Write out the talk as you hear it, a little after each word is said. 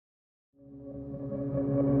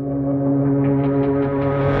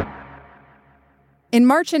In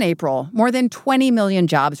March and April, more than 20 million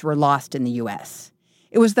jobs were lost in the U.S.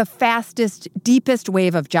 It was the fastest, deepest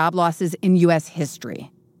wave of job losses in U.S. history.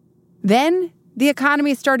 Then, the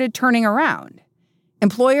economy started turning around.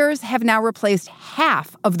 Employers have now replaced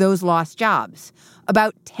half of those lost jobs,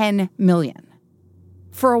 about 10 million.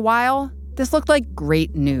 For a while, this looked like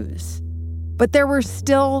great news. But there were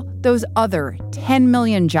still those other 10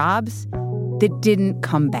 million jobs that didn't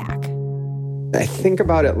come back. I think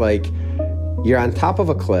about it like you're on top of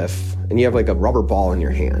a cliff and you have like a rubber ball in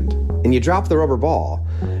your hand. And you drop the rubber ball,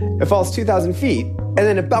 it falls 2,000 feet, and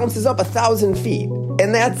then it bounces up 1,000 feet.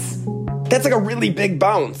 And that's like a really big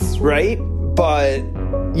bounce, right? But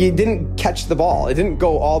you didn't catch the ball. It didn't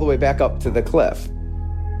go all the way back up to the cliff.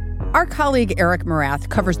 Our colleague Eric Morath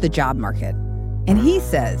covers the job market, and he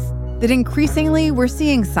says that increasingly we're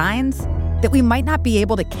seeing signs that we might not be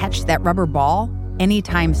able to catch that rubber ball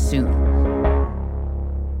anytime soon.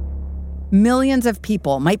 Millions of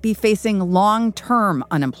people might be facing long-term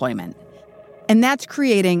unemployment, and that's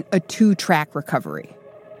creating a two-track recovery,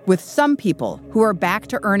 with some people who are back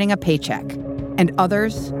to earning a paycheck and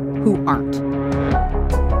others who aren't.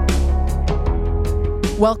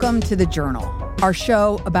 Welcome to The Journal, our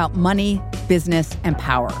show about money, business, and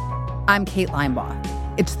power. I'm Kate Linebaugh.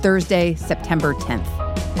 It's Thursday, September 10th.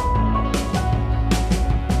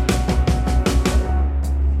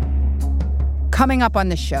 Coming up on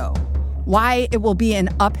the show, why it will be an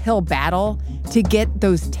uphill battle to get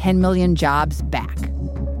those 10 million jobs back.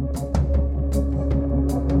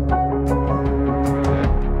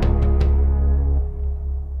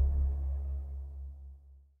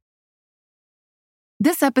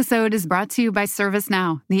 This episode is brought to you by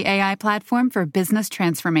ServiceNow, the AI platform for business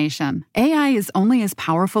transformation. AI is only as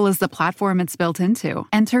powerful as the platform it's built into.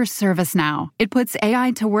 Enter ServiceNow. It puts AI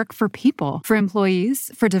to work for people, for employees,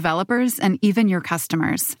 for developers, and even your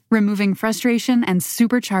customers, removing frustration and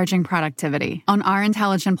supercharging productivity. On our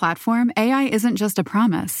intelligent platform, AI isn't just a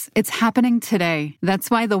promise. It's happening today. That's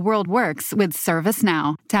why the world works with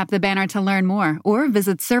ServiceNow. Tap the banner to learn more or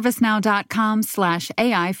visit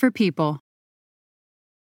servicenow.com/AI for people.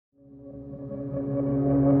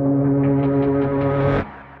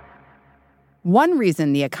 One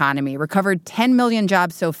reason the economy recovered 10 million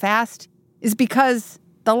jobs so fast is because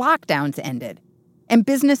the lockdowns ended and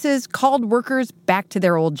businesses called workers back to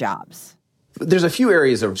their old jobs. There's a few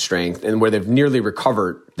areas of strength and where they've nearly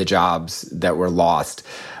recovered the jobs that were lost.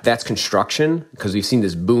 That's construction, because we've seen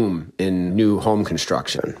this boom in new home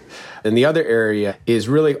construction. And the other area is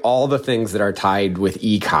really all the things that are tied with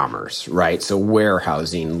e-commerce, right? So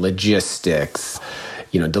warehousing, logistics,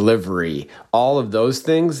 delivery, all of those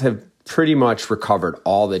things have pretty much recovered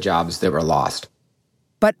all the jobs that were lost.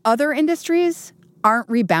 But other industries aren't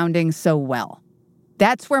rebounding so well.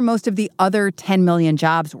 That's where most of the other 10 million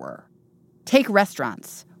jobs were. Take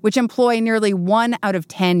restaurants, which employ nearly 1 out of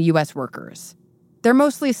 10 U.S. workers. They're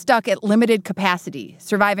mostly stuck at limited capacity,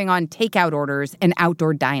 surviving on takeout orders and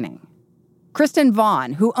outdoor dining. Kristen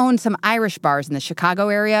Vaughn, who owns some Irish bars in the Chicago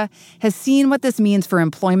area, has seen what this means for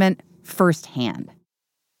employment firsthand.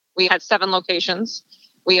 We had 7 locations.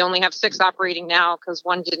 We only have 6 operating now because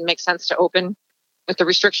one didn't make sense to open with the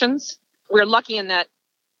restrictions. We're lucky in that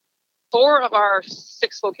 4 of our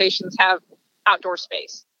 6 locations have outdoor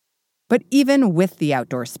space. But even with the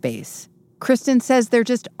outdoor space, Kristen says there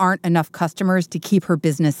just aren't enough customers to keep her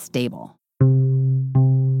business stable.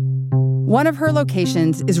 One of her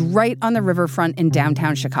locations is right on the riverfront in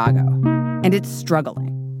downtown Chicago, and it's struggling.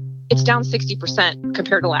 It's down 60%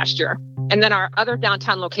 compared to last year. And then our other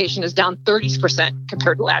downtown location is down 30%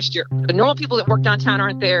 compared to last year. The normal people that work downtown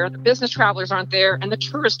aren't there, the business travelers aren't there, and the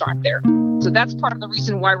tourists aren't there. So that's part of the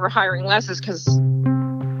reason why we're hiring less is because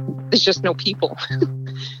there's just no people.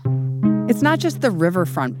 It's not just the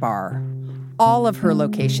riverfront bar. All of her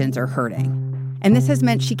locations are hurting. And this has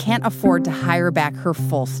meant she can't afford to hire back her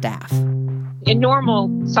full staff. In normal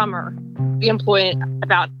summer, we employ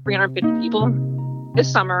about 350 people. This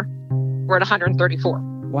summer, we're at 134.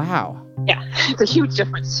 Wow. Yeah, it's a huge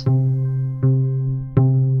difference.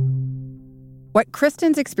 What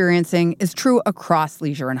Kristen's experiencing is true across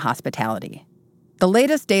leisure and hospitality. The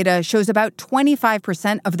latest data shows about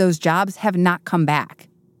 25% of those jobs have not come back,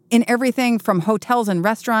 in everything from hotels and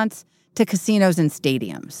restaurants to casinos and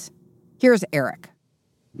stadiums. Here's Eric.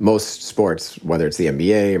 Most sports, whether it's the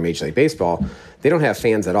NBA or Major League Baseball, they don't have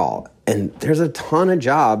fans at all. And there's a ton of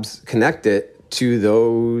jobs connected to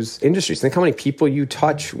those industries. Think how many people you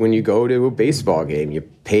touch when you go to a baseball game. You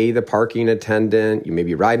pay the parking attendant, you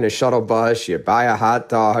maybe ride in a shuttle bus, you buy a hot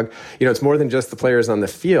dog. It's more than just the players on the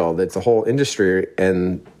field. It's a whole industry,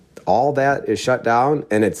 and all that is shut down,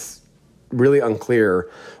 and it's really unclear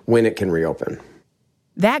when it can reopen.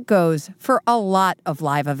 That goes for a lot of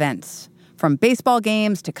live events, from baseball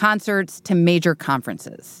games to concerts to major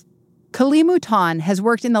conferences. Khalil Mouton has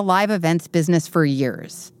worked in the live events business for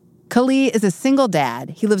years. Khalil is a single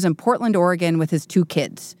dad. He lives in Portland, Oregon with his 2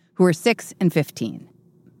 kids, who are 6 and 15.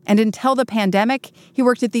 And until the pandemic, he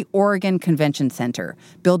worked at the Oregon Convention Center,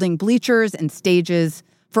 building bleachers and stages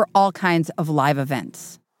for all kinds of live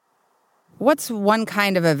events. What's one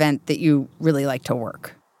kind of event that you really like to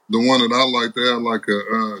work? The one that I liked, they had like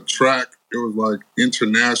a track. It was like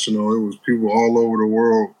international. It was people all over the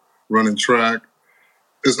world running track.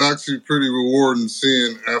 It's actually pretty rewarding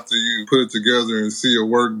seeing after you put it together and see your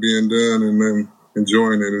work being done and then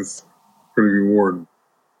enjoying it. It's pretty rewarding.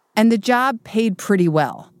 And the job paid pretty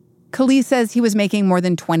well. Khalil says he was making more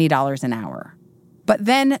than $20 an hour. But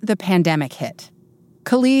then the pandemic hit.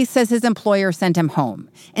 Khalil says his employer sent him home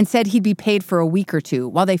and said he'd be paid for a week or 2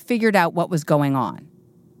 while they figured out what was going on.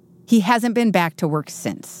 He hasn't been back to work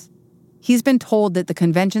since. He's been told that the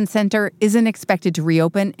convention center isn't expected to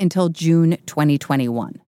reopen until June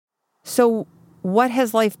 2021. So what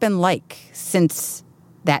has life been like since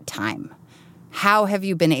that time? How have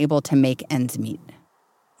you been able to make ends meet?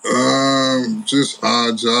 Just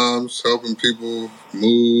odd jobs, helping people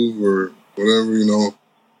move or whatever,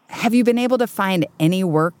 Have you been able to find any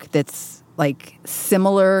work that's,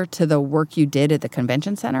 similar to the work you did at the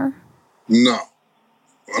convention center? No.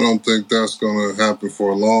 I don't think that's going to happen for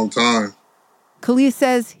a long time. Khalil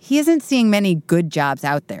says he isn't seeing many good jobs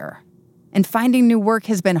out there. And finding new work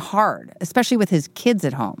has been hard, especially with his kids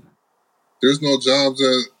at home. There's no jobs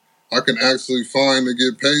that I can actually find to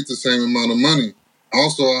get paid the same amount of money.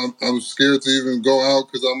 Also, I'm scared to even go out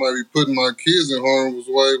because I might be putting my kids in harm's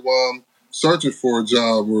way while I'm searching for a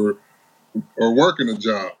job or working a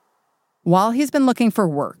job. While he's been looking for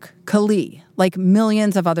work, Khalil, like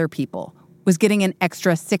millions of other people, was getting an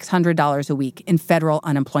extra $600 a week in federal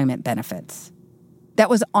unemployment benefits. That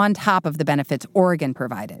was on top of the benefits Oregon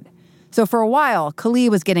provided. So for a while, Khalil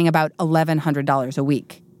was getting about $1,100 a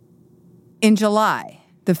week. In July,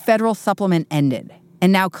 the federal supplement ended,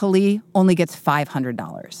 and now Khalil only gets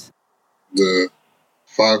 $500. The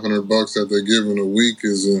 $500 that they give in a week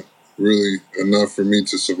isn't really enough for me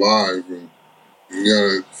to survive. And you got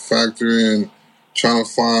to factor in trying to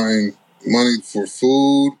find money for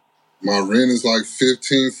food. My rent is like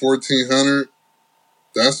 $1,400.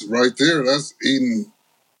 That's right there. That's eating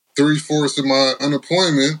 3/4 of my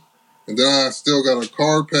unemployment. And then I still got a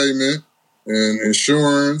car payment and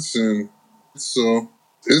insurance. And so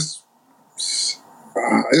it's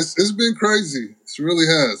been crazy. It really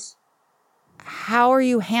has. How are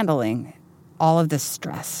you handling all of this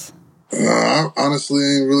stress? I honestly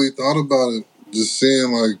ain't really thought about it. Just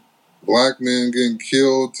seeing black men getting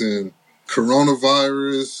killed and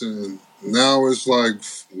coronavirus, and now it's like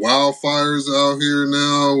wildfires out here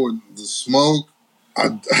now with the smoke.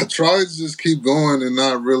 I try to just keep going and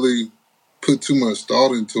not really put too much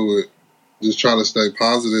thought into it. Just try to stay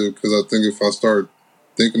positive, because I think if I start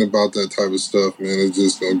thinking about that type of stuff, man, it's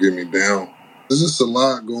just going to get me down. There's just a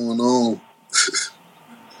lot going on.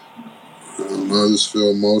 I just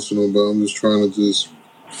feel emotional, but I'm just trying to just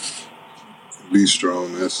be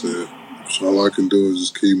strong. That's it. So all I can do is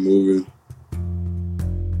just keep moving.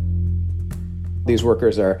 These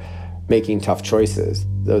workers are making tough choices.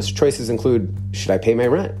 Those choices include, should I pay my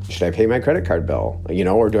rent? Should I pay my credit card bill?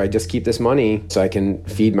 Or do I just keep this money so I can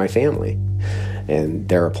feed my family? And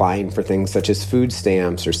they're applying for things such as food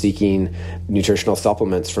stamps or seeking nutritional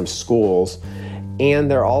supplements from schools. And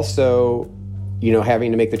they're also,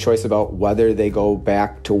 having to make the choice about whether they go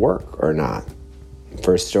back to work or not.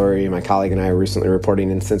 First story, my colleague and I were recently reporting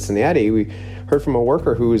in Cincinnati, we heard from a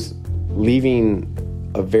worker who was leaving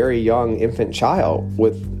a very young infant child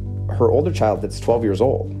with her older child that's 12 years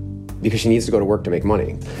old because she needs to go to work to make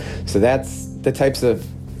money. So that's the types of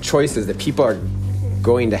choices that people are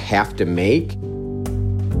going to have to make.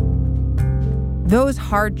 Those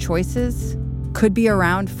hard choices could be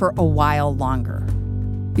around for a while longer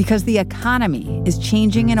because the economy is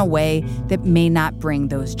changing in a way that may not bring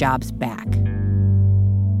those jobs back.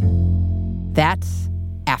 That's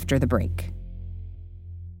after the break.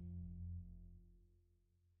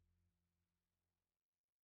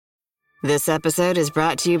 This episode is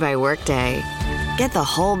brought to you by Workday. Get the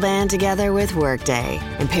whole band together with Workday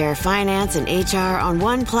and pair finance and HR on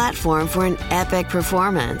one platform for an epic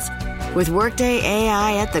performance. With Workday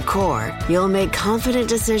AI at the core, you'll make confident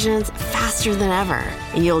decisions faster than ever,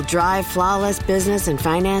 and you'll drive flawless business and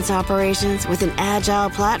finance operations with an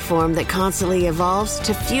agile platform that constantly evolves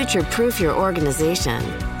to future-proof your organization.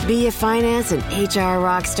 Be a finance and HR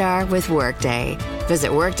rockstar with Workday.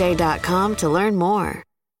 Visit Workday.com to learn more.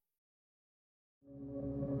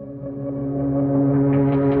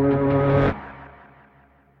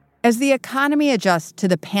 As the economy adjusts to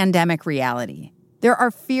the pandemic reality, there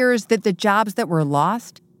are fears that the jobs that were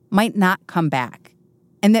lost might not come back,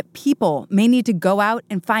 and that people may need to go out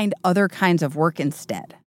and find other kinds of work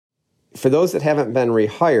instead. For those that haven't been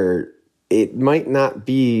rehired, it might not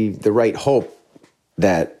be the right hope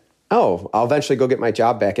that, I'll eventually go get my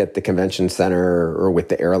job back at the convention center or with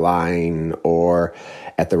the airline or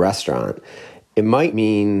at the restaurant. It might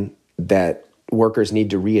mean that workers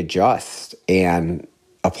need to readjust and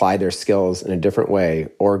apply their skills in a different way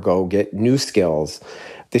or go get new skills.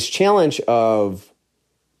 This challenge of,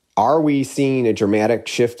 are we seeing a dramatic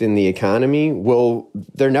shift in the economy? Will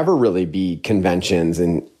there never really be conventions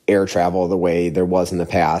and air travel the way there was in the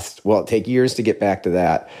past? Will it take years to get back to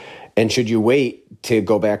that? And should you wait to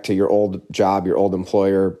go back to your old job, your old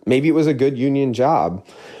employer? Maybe it was a good union job,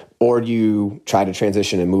 or do you try to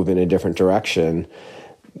transition and move in a different direction?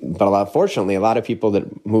 But fortunately, a lot of people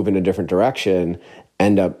that move in a different direction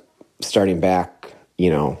end up starting back,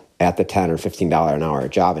 at the $10 or $15 an hour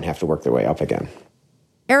job and have to work their way up again.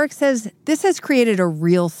 Eric says this has created a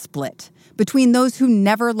real split between those who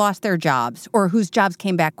never lost their jobs or whose jobs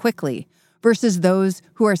came back quickly versus those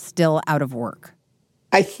who are still out of work.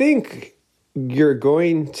 I think you're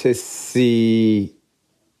going to see,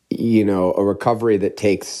 a recovery that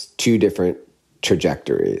takes two different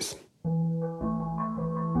trajectories.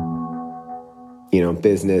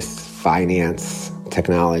 Business, finance,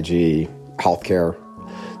 technology, healthcare.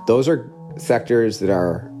 Those are sectors that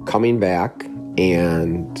are coming back,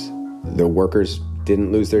 and the workers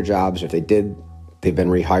didn't lose their jobs. If they did, they've been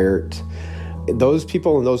rehired. Those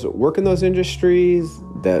people and those that work in those industries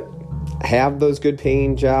that have those good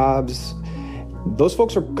paying jobs, those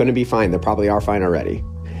folks are going to be fine. They probably are fine already.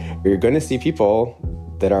 You're going to see people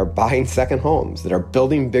that are buying second homes, that are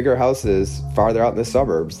building bigger houses farther out in the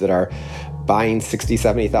suburbs, that are buying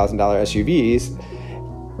 $60,000, $70,000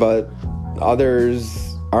 SUVs, but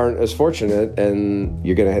others aren't as fortunate, and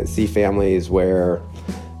you're going to see families where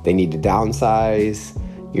they need to downsize.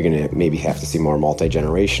 You're going to maybe have to see more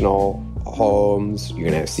multi-generational homes. You're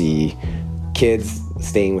going to see kids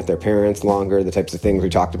staying with their parents longer, the types of things we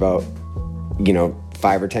talked about,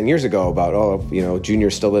 5 or 10 years ago about,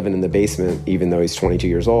 Junior's still living in the basement even though he's 22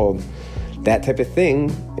 years old. That type of thing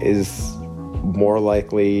is more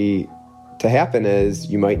likely to happen, as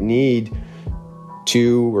you might need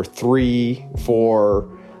 2 or 3,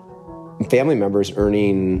 4 family members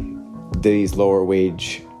earning these lower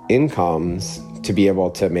wage incomes to be able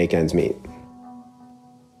to make ends meet.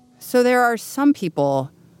 So there are some people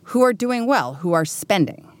who are doing well, who are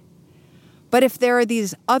spending. But if there are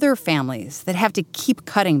these other families that have to keep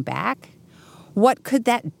cutting back, what could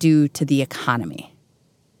that do to the economy?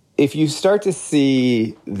 If you start to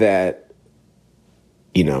see that,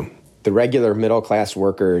 the regular middle-class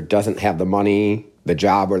worker doesn't have the money, the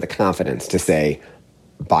job, or the confidence to, say,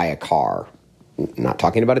 buy a car. I'm not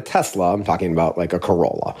talking about a Tesla, I'm talking about like a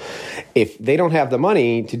Corolla. If they don't have the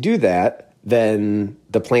money to do that, then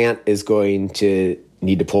the plant is going to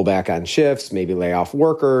need to pull back on shifts, maybe lay off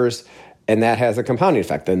workers, and that has a compounding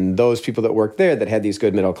effect. And those people that work there that had these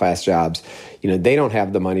good middle-class jobs, they don't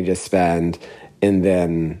have the money to spend, and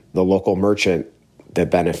then the local merchant that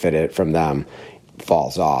benefited from them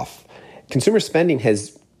falls off. Consumer spending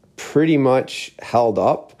has pretty much held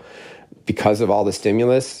up because of all the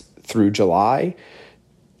stimulus through July.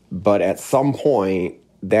 But at some point,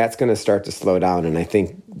 that's going to start to slow down, and I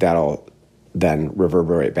think that'll then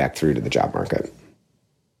reverberate back through to the job market.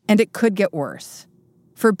 And it could get worse.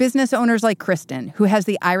 For business owners like Kristen, who has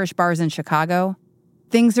the Irish bars in Chicago,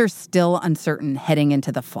 things are still uncertain heading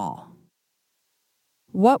into the fall.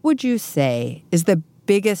 What would you say is the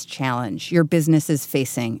biggest challenge your business is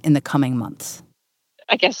facing in the coming months?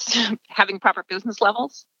 I guess having proper business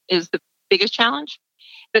levels is the biggest challenge.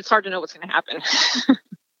 It's hard to know what's going to happen.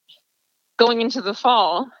 Going into the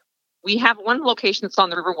fall, we have one location that's on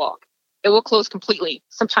the Riverwalk. It will close completely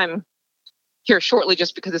sometime here shortly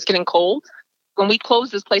just because it's getting cold. When we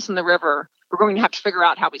close this place in the river, we're going to have to figure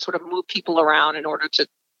out how we sort of move people around in order to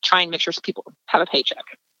try and make sure people have a paycheck.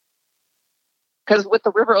 Because with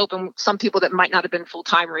the river open, some people that might not have been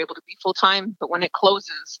full-time are able to be full-time, but when it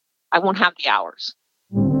closes, I won't have the hours.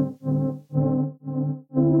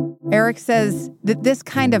 Eric says that this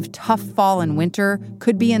kind of tough fall and winter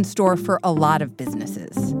could be in store for a lot of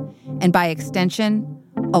businesses, and by extension,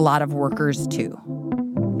 a lot of workers too.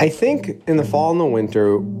 I think in the fall and the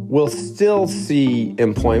winter, we'll still see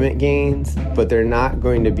employment gains, but they're not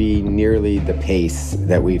going to be nearly the pace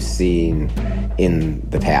that we've seen in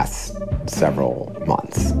the past several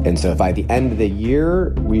months. And so by the end of the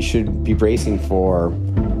year, we should be bracing for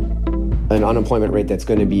an unemployment rate that's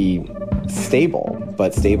going to be stable,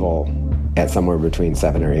 but stable at somewhere between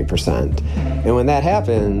 7 or 8%. And when that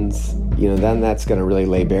happens, then that's going to really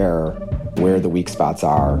lay bare where the weak spots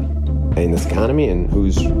are in this economy and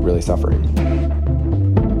who's really suffering.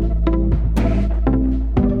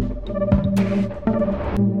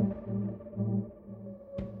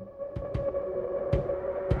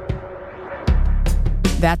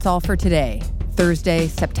 That's all for today, Thursday,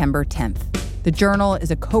 September 10th. The Journal is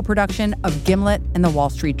a co-production of Gimlet and The Wall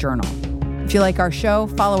Street Journal. If you like our show,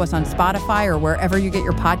 follow us on Spotify or wherever you get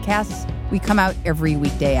your podcasts. We come out every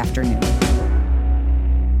weekday afternoon.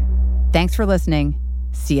 Thanks for listening.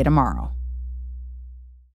 See you tomorrow.